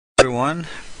Everyone,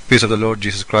 peace of the Lord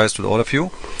Jesus Christ with all of you.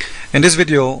 In this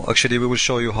video, actually, we will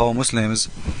show you how Muslims,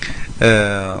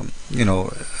 they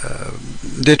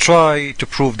try to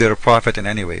prove they're a prophet in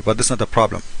any way, but that's not a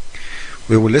problem.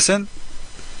 We will listen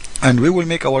and we will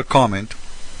make our comment,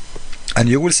 and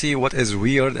you will see what is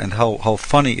weird and how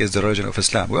funny is the religion of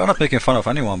Islam. We are not making fun of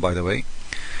anyone, by the way,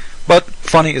 but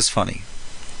funny is funny,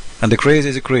 and the crazy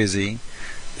is crazy.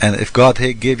 And if God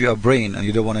gave you a brain and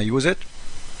you don't want to use it,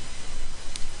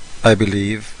 I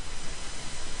believe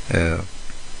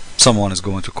someone is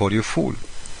going to call you fool.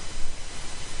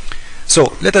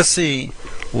 So let us see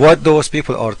what those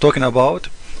people are talking about,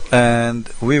 and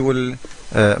we will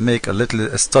make a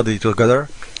little study together,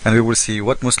 and we will see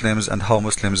what Muslims and how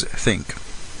Muslims think.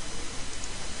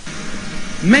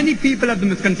 Many people have the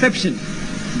misconception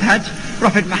that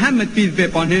Prophet Muhammad, peace be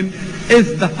upon him,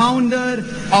 is the founder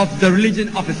of the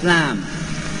religion of Islam.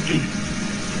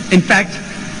 In fact,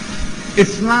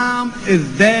 Islam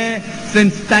is there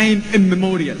since time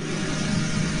immemorial.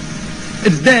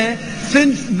 It's there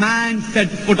since man set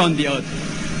foot on the earth.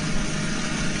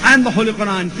 And the Holy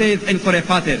Quran says in Surah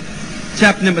Fatir,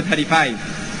 chapter number 35,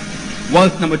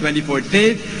 verse number 24, it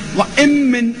says, وَإِن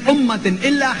مِّنْ أُمَّةٍ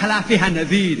إِلَّا خَلَا فِيهَا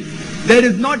نَذِيرٌ. There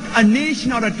is not a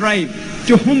nation or a tribe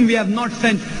to whom we have not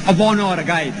sent a warner or a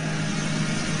guide.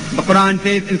 The Quran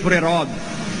says in Surah Ra'd,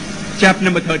 chapter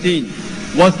number 13,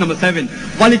 verse number 7,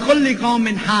 وَلِكُلِّ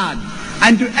قَوْمٍ حَادٍ.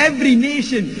 And to every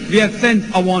nation we have sent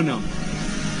a warner.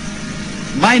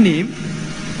 By name,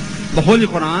 the Holy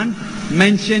Quran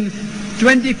mentions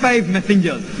 25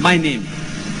 messengers by name.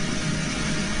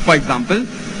 For example,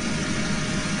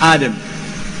 Adam,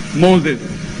 Moses,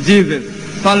 Jesus,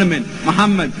 Solomon,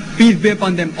 Muhammad, peace be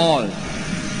upon them all.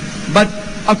 But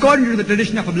according to the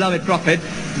tradition of a beloved prophet,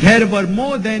 there were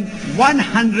more than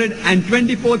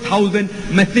 124,000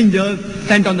 messengers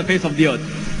sent on the face of the earth.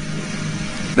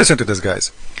 Listen to this,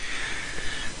 guys.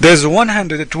 There's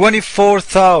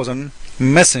 124,000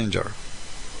 messenger.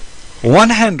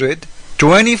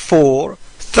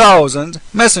 124,000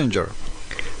 messenger.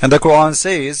 And the Quran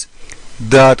says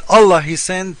that Allah He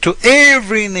sent to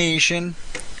every nation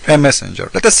a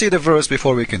messenger. Let us see the verse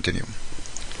before we continue.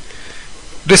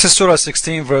 This is Surah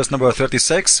 16, verse number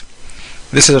 36.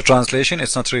 This is a translation.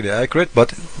 It's not really accurate,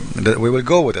 but we will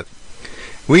go with it.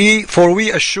 For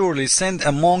we assuredly send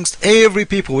amongst every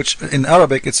people, which in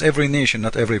Arabic it's every nation,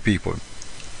 not every people,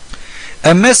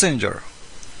 a messenger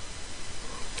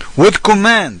with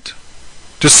command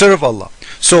to serve Allah.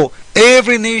 So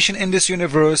every nation in this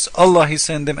universe, Allah He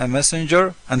sent them a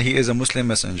messenger, and he is a Muslim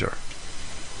messenger.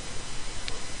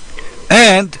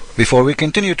 And before we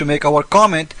continue to make our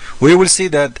comment, we will see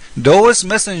that those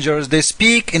messengers, they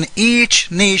speak in each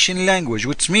nation language,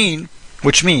 which mean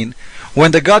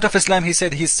when the God of Islam, He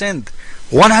said He sent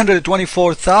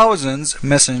 124,000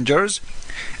 messengers,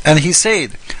 and He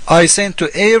said, I sent to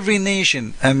every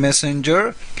nation a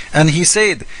messenger, and He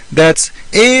said that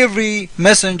every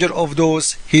messenger of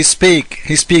those he speak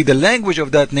the language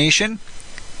of that nation.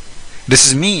 This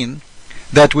is mean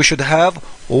that we should have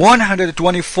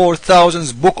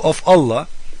 124,000 book of Allah,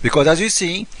 because as you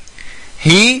see,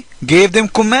 He gave them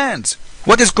commands.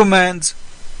 What is commands?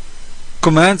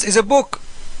 Commands is a book.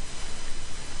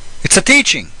 It's a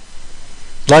teaching,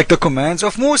 like the commands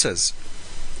of Moses.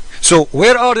 So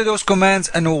where are those commands,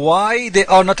 and why they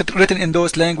are not written in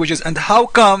those languages, and how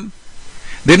come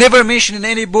they never mention in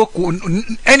any book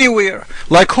anywhere?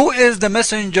 Like, who is the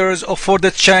messengers for the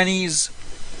Chinese?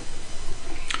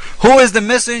 Who is the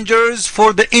messengers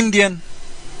for the Indian?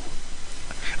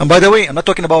 And by the way, I'm not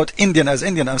talking about Indian as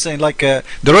Indian. I'm saying like the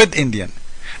red Indian.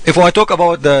 If I talk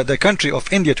about the country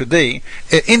of India today,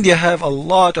 India have a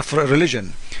lot of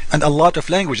religion and a lot of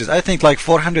languages. I think like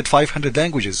 400, 500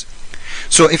 languages.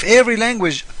 So if every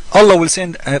language Allah will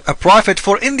send a prophet,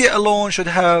 for India alone should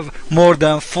have more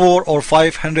than 400 or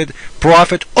 500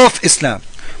 prophet of Islam.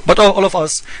 But all of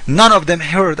us, none of them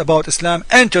heard about Islam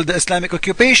until the Islamic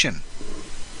occupation.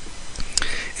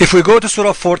 If we go to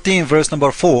Surah 14, verse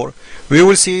number 4, we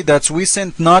will see that we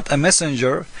sent not a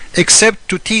messenger except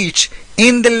to teach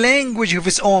in the language of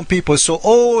his own people. So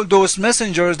all those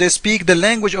messengers, they speak the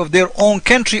language of their own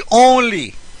country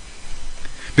only,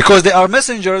 because they are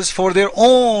messengers for their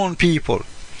own people.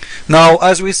 Now,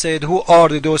 as we said, who are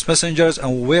those messengers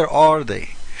and where are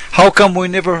they? How come we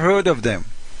never heard of them?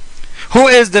 Who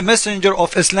is the messenger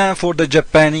of Islam for the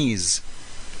Japanese?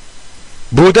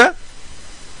 Buddha?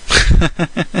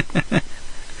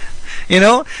 You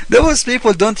know, those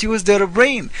people don't use their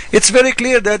brain. It's very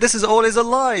clear that this is always a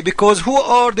lie, because who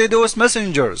are those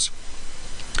messengers?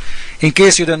 In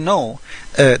case you don't know,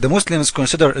 the Muslims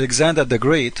consider Alexander the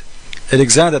Great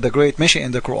Alexander the Great mentioned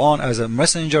in the Quran as a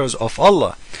messenger of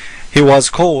Allah. He was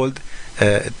called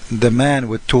the man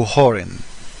with two horns,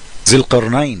 Zil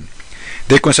Qarnayn.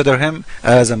 They consider him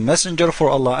as a messenger for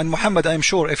Allah. And Muhammad, I'm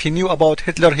sure, if he knew about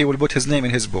Hitler, he will put his name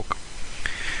in his book.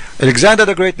 Alexander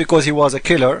the Great, because he was a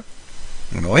killer,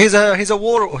 you know, he's a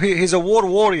war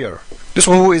warrior. This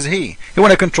is who is he. He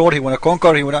want to control, he want to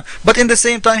conquer, but in the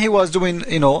same time he was doing,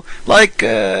 you know, like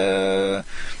glory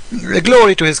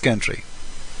to his country,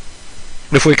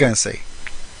 if we can say.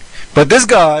 But this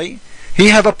guy, he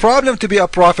have a problem to be a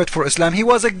prophet for Islam. He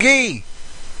was a gay.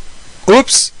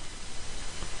 Oops.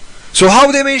 So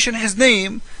how they mention his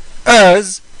name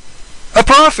as a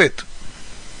prophet?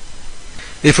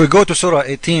 If we go to Surah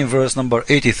 18 verse number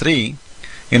 83,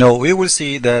 you know, we will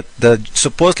see that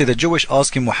supposedly the Jewish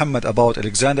asking Muhammad about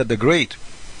Alexander the Great.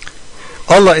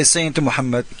 Allah is saying to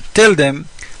Muhammad, tell them,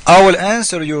 I will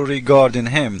answer you regarding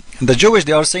him. And the Jewish,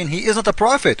 they are saying he is not a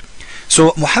prophet.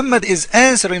 So Muhammad is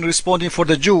answering, responding for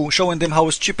the Jew, showing them how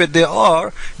stupid they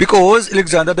are, because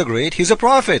Alexander the Great, he's a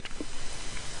prophet.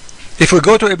 If we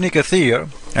go to Ibn Kathir,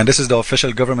 and this is the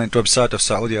official government website of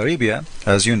Saudi Arabia,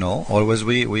 as you know, always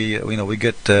we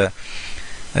get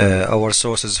our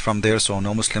sources from there, so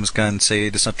no Muslims can say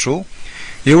this is not true.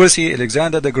 You will see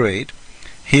Alexander the Great,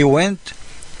 he went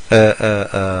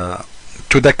to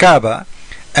the Kaaba,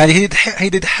 and he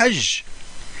did Hajj.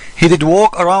 He did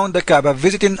walk around the Kaaba,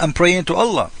 visiting and praying to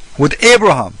Allah with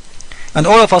Abraham. And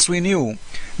all of us, we knew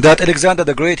that Alexander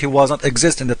the Great, he was not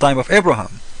exist in the time of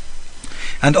Abraham.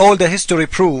 And all the history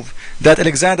prove that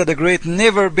Alexander the Great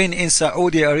never been in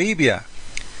Saudi Arabia.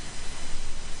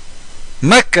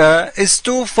 Mecca is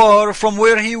too far from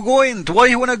where he going. Why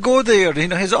he wanna go there? You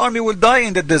know, his army will die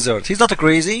in the desert. He's not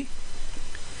crazy.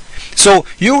 So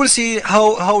you will see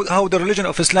how the religion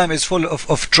of Islam is full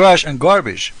of trash and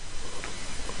garbage.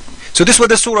 So this is what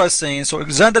the surah is saying. So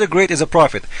Alexander the Great is a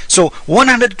prophet. So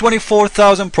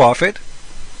 124,000 prophet.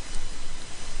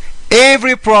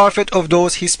 Every prophet of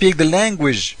those, he speak the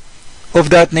language of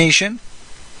that nation.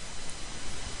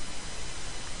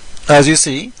 As you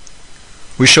see,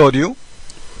 we showed you.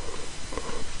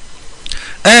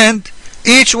 And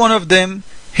each one of them,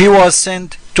 he was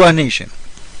sent to a nation.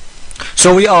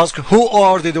 So we ask, who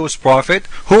are those prophets?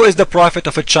 Who is the prophet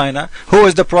of China? Who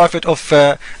is the prophet of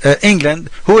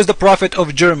England? Who is the prophet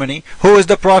of Germany? Who is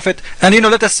the prophet? And you know,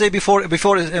 let us say before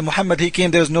Muhammad he came,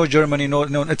 there was no Germany, no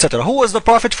etc. Who was the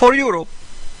prophet for Europe?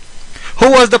 Who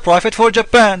was the prophet for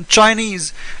Japan,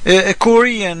 Chinese,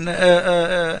 Korean,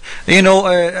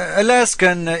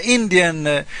 Alaskan,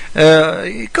 Indian?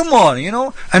 Come on, you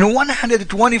know, and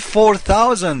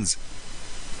 124,000.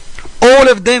 All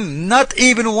of them, not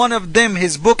even one of them,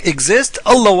 his book exists.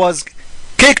 Allah was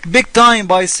kicked big time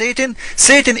by Satan.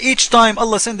 Satan, each time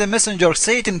Allah sent a messenger,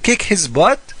 Satan kicked his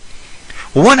butt.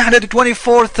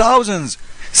 124,000.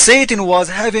 Satan was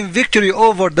having victory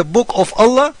over the book of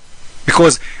Allah,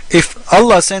 because if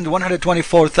Allah sent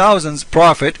 124,000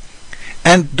 prophet,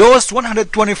 and those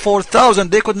 124,000,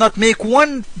 they could not make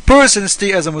one person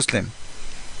stay as a Muslim.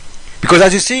 Because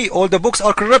as you see, all the books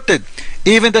are corrupted.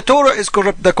 Even the Torah is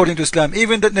corrupted according to Islam.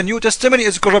 Even the New Testament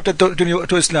is corrupted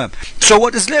to Islam. So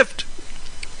what is left?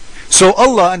 So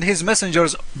Allah and His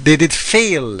messengers, they did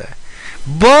fail.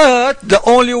 But the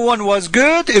only one was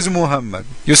good is Muhammad.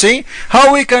 You see?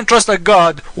 How we can trust a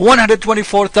God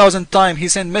 124,000 times He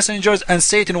sent messengers and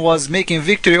Satan was making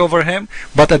victory over him.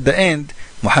 But at the end,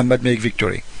 Muhammad made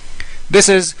victory. This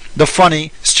is the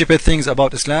funny, stupid things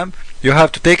about Islam. You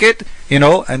have to take it, you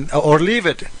know, or leave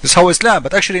it. This is how Islam.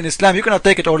 But actually in Islam, you cannot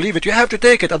take it or leave it. You have to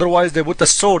take it. Otherwise, they put a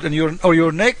sword in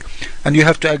your neck, and you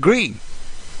have to agree.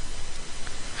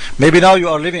 Maybe now you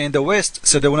are living in the West,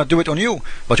 so they will not do it on you.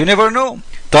 But you never know.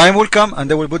 Time will come, and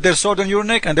they will put their sword on your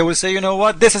neck, and they will say, you know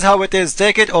what, this is how it is.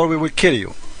 Take it, or we will kill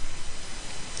you.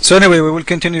 So anyway, we will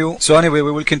continue.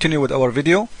 With our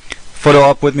video. Follow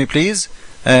up with me, please.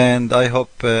 And I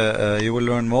hope you will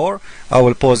learn more. I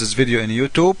will pause this video in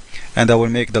YouTube, and I will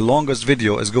make the longest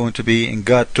video is going to be in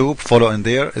GodTube. Follow in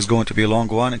there. Is going to be a long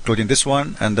one, including this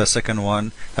one and the second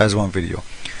one as one video.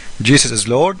 Jesus is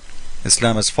Lord,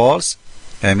 Islam is false.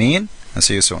 Ameen, and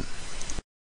see you soon.